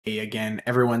Hey again,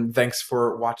 everyone, thanks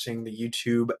for watching the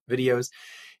YouTube videos.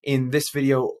 In this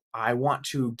video, I want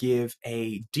to give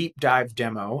a deep dive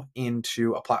demo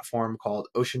into a platform called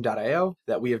Ocean.io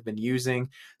that we have been using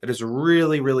that is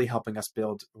really helping us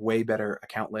build way better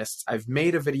account lists. I've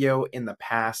made a video in the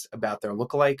past about their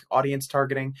lookalike audience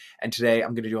targeting, and today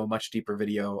I'm going to do a much deeper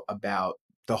video about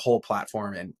the whole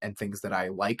platform and things that I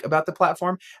like about the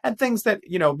platform and things that,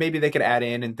 maybe they could add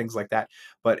in and things like that.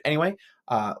 But anyway,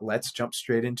 let's jump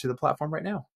straight into the platform right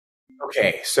now.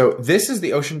 Okay, so this is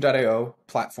the Ocean.io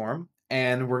platform,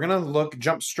 and we're gonna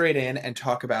jump straight in and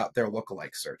talk about their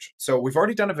lookalike search. So we've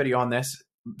already done a video on this.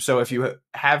 So if you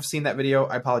have seen that video,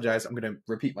 I apologize. I'm gonna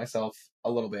repeat myself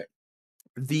a little bit.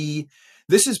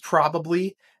 This is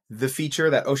probably the feature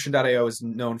that Ocean.io is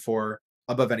known for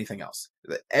above anything else.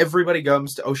 Everybody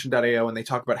comes to Ocean.io and they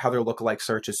talk about how their lookalike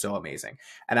search is so amazing.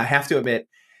 And I have to admit,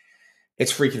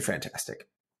 it's freaking fantastic.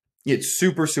 It's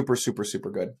super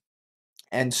good.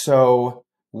 And so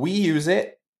we use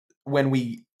it when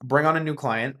we bring on a new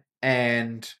client.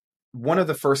 And one of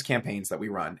the first campaigns that we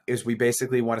run is we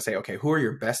basically want to say, okay, who are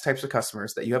your best types of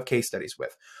customers that you have case studies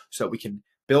with? So we can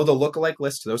build a lookalike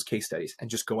list to those case studies and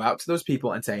just go out to those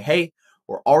people and say, hey,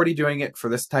 we're already doing it for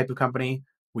this type of company.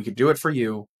 We could do it for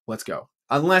you. Let's go.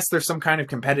 Unless there's some kind of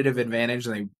competitive advantage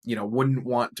and they, wouldn't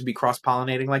want to be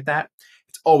cross-pollinating like that,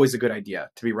 it's always a good idea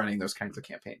to be running those kinds of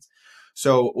campaigns.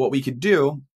 So what we could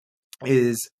do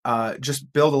is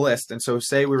just build a list. And so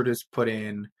say we were to just put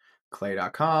in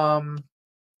clay.com,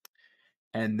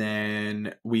 and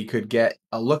then we could get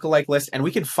a lookalike list, and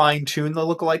we can fine tune the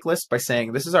lookalike list by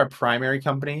saying this is our primary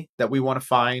company that we want to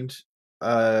find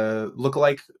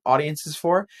lookalike audiences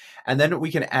for, and then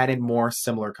we can add in more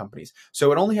similar companies.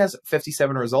 So it only has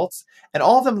 57 results, and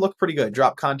all of them look pretty good.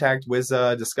 Drop Contact,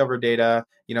 Wizza, Discover Data.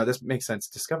 This makes sense.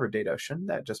 Discover Data, shouldn't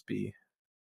that just be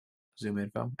Zoom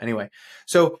Info? Anyway,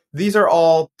 so these are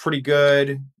all pretty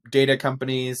good data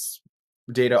companies.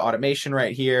 Data automation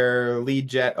right here, Lead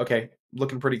Jet. Okay,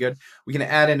 looking pretty good. We can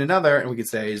add in another, and we could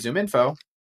say Zoom Info.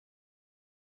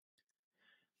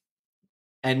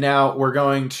 And now we're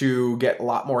going to get a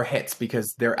lot more hits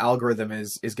because their algorithm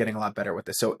is getting a lot better with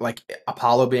this. So like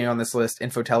Apollo being on this list,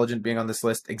 Infotelligent being on this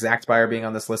list, Exact Buyer being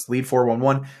on this list, Lead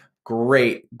 411,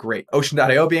 great.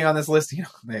 Ocean.io being on this list,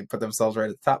 they put themselves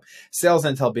right at the top. Sales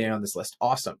Intel being on this list,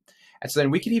 awesome. And so then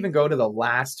we can even go to the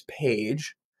last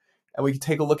page and we can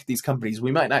take a look at these companies.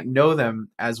 We might not know them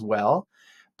as well,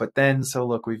 but then, so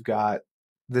look, we've got,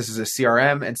 this is a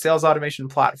CRM and sales automation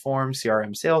platform,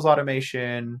 CRM sales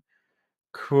automation.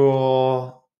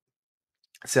 Cool.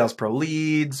 Sales Pro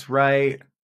leads, right?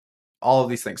 All of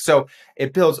these things. So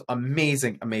it builds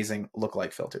amazing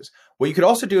lookalike filters. What you could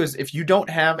also do is if you don't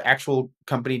have actual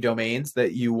company domains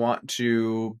that you want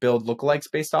to build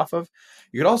lookalikes based off of,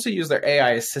 you could also use their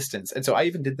AI assistants. And so I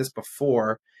even did this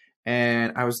before,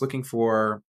 and I was looking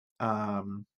for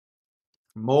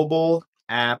mobile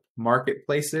app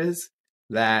marketplaces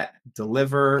that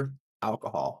deliver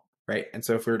alcohol, right? And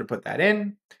so if we were to put that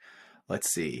in,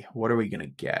 let's see, what are we going to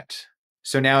get?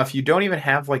 So now if you don't even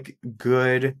have like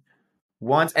good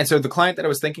ones, and so the client that I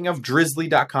was thinking of,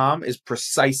 drizzly.com, is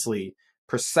precisely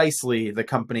the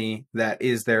company that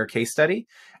is their case study,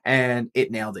 and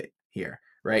it nailed it here,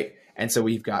 right? And so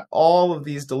we've got all of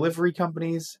these delivery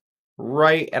companies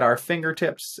right at our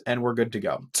fingertips, and we're good to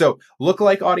go. So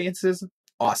lookalike audiences,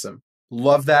 awesome.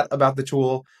 Love that about the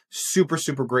tool. Super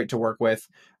great to work with.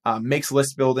 Makes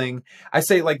list building, I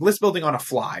say like list building on a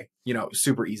fly,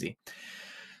 super easy.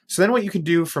 So then what you can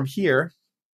do from here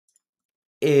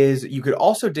is you could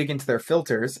also dig into their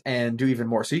filters and do even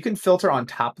more. So you can filter on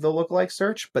top of the lookalike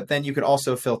search, but then you could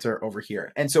also filter over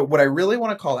here. And so what I really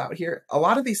want to call out here, a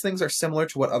lot of these things are similar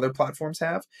to what other platforms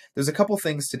have. There's a couple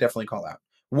things to definitely call out.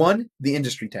 One, the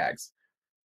industry tags.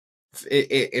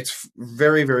 It's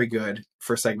very good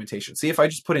for segmentation. See, if I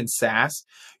just put in SaaS,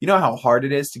 you know how hard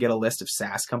it is to get a list of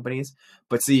SaaS companies?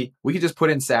 But see, we could just put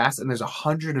in SaaS and there's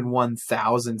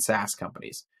 101,000 SaaS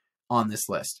companies on this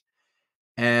list.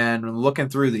 And looking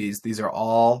through these are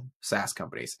all SaaS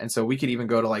companies. And so we could even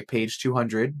go to like page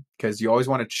 200 because you always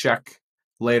want to check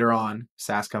later on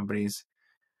SaaS companies.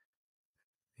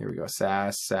 Here we go,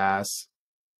 SaaS.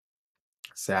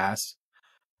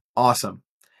 Awesome.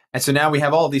 And so now we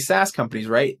have all of these SaaS companies,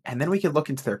 right? And then we could look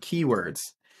into their keywords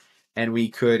and we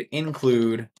could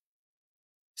include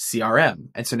CRM.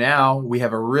 And so now we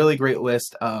have a really great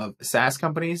list of SaaS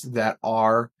companies that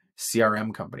are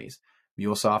CRM companies.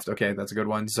 MuleSoft, okay, that's a good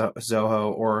one.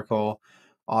 Zoho, Oracle,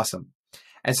 awesome.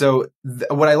 And so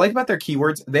what I like about their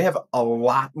keywords, they have a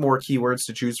lot more keywords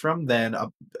to choose from than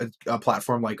a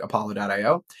platform like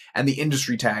Apollo.io. And the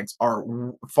industry tags are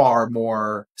far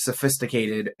more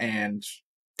sophisticated and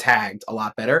tagged a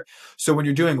lot better. So when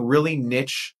you're doing really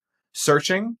niche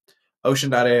searching,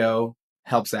 Ocean.io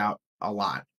helps out a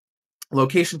lot.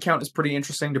 Location count is pretty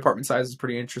interesting. Department size is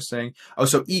pretty interesting. Oh,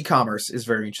 so e-commerce is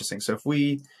very interesting. So if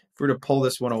we were to pull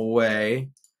this one away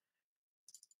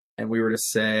and we were to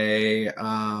say,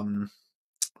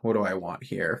 what do I want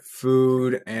here?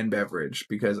 Food and beverage,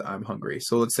 because I'm hungry.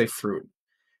 So let's say fruit,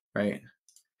 right?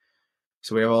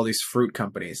 So we have all these fruit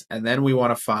companies, and then we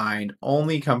want to find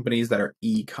only companies that are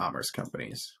e-commerce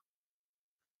companies.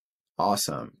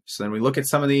 Awesome. So then we look at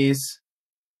some of these.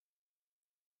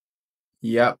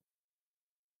 Yep.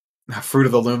 Fruit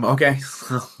of the Loom. Okay.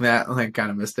 That I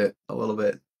kind of missed it a little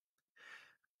bit.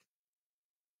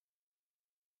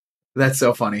 That's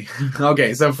so funny.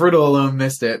 Okay, so Fruit of the Loom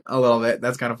missed it a little bit.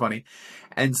 That's kind of funny.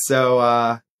 And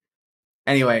so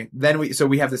anyway, then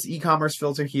we have this e-commerce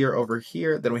filter here over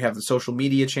here. Then we have the social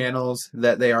media channels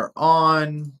that they are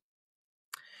on.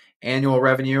 Annual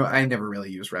revenue. I never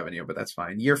really use revenue, but that's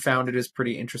fine. Year founded is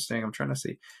pretty interesting. I'm trying to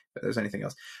see if there's anything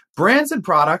else. Brands and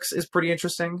products is pretty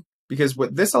interesting because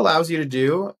what this allows you to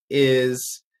do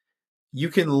is you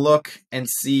can look and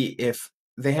see if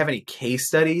they have any case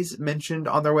studies mentioned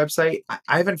on their website.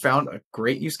 I haven't found a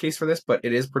great use case for this, but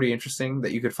it is pretty interesting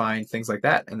that you could find things like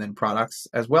that and then products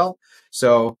as well.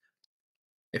 So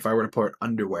if I were to put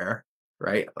underwear,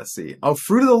 right? Let's see. Oh,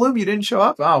 Fruit of the Loom, you didn't show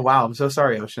up? Oh, wow. I'm so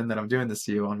sorry, Ocean, that I'm doing this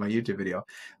to you on my YouTube video.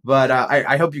 But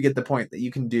I hope you get the point that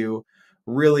you can do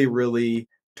really, really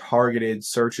targeted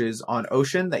searches on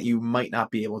Ocean that you might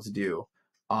not be able to do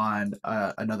on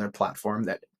another platform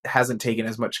that hasn't taken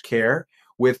as much care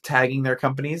with tagging their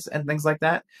companies and things like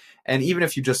that. And even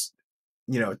if you just,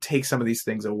 take some of these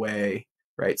things away,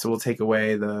 right? So we'll take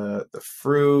away the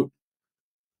fruit,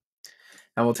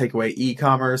 and we'll take away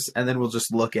e-commerce, and then we'll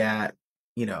just look at,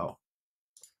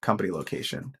 company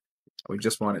location. We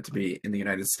just want it to be in the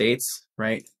United States,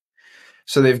 right?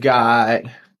 So they've got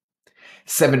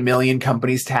 7 million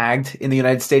companies tagged in the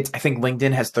United States. I think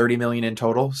LinkedIn has 30 million in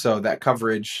total. So that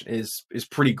coverage is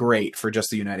pretty great for just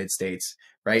the United States,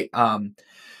 right?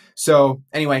 So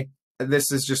anyway,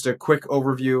 this is just a quick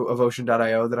overview of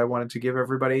Ocean.io that I wanted to give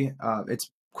everybody. It's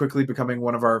quickly becoming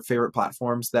one of our favorite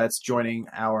platforms that's joining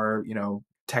our,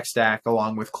 tech stack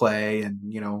along with Clay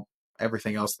and,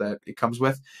 everything else that it comes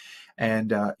with.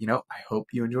 And, I hope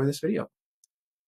you enjoy this video.